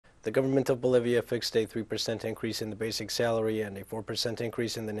The government of Bolivia fixed a 3% increase in the basic salary and a 4%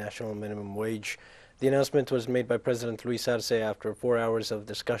 increase in the national minimum wage. The announcement was made by President Luis Arce after 4 hours of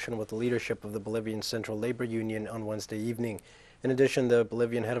discussion with the leadership of the Bolivian Central Labor Union on Wednesday evening. In addition, the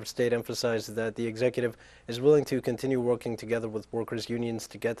Bolivian head of state emphasized that the executive is willing to continue working together with workers' unions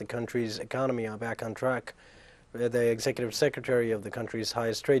to get the country's economy back on track. The executive secretary of the country's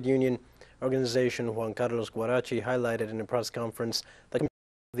highest trade union organization, Juan Carlos Guarachi, highlighted in a press conference the commitment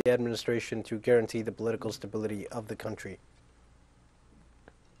of the administration to guarantee the political stability of the country.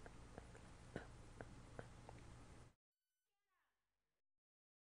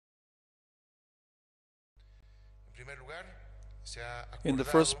 In the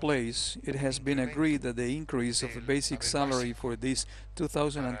first place, it has been agreed that the increase of the basic salary for this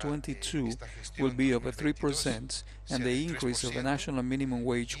 2022 will be over 3%, and the increase of the national minimum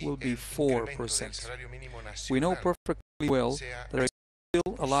wage will be 4%. We know perfectly well that there is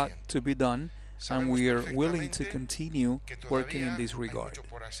still a lot to be done, and we are willing to continue working in this regard.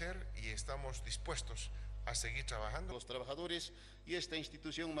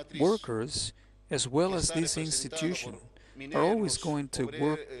 Workers, as well as this institution, are always going to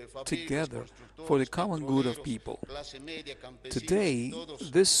work together for the common good of people. Today,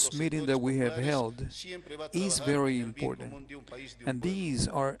 this meeting that we have held is very important, and these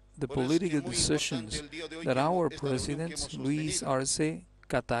are the political decisions that our President, Luis Arce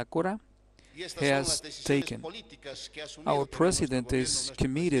Catacora, has taken. Our President is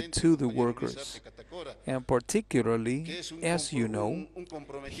committed to the workers, and particularly, as you know,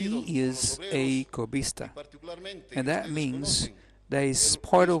 he is a cobista, and that means that is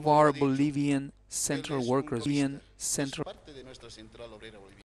part of our Bolivian Central Workers,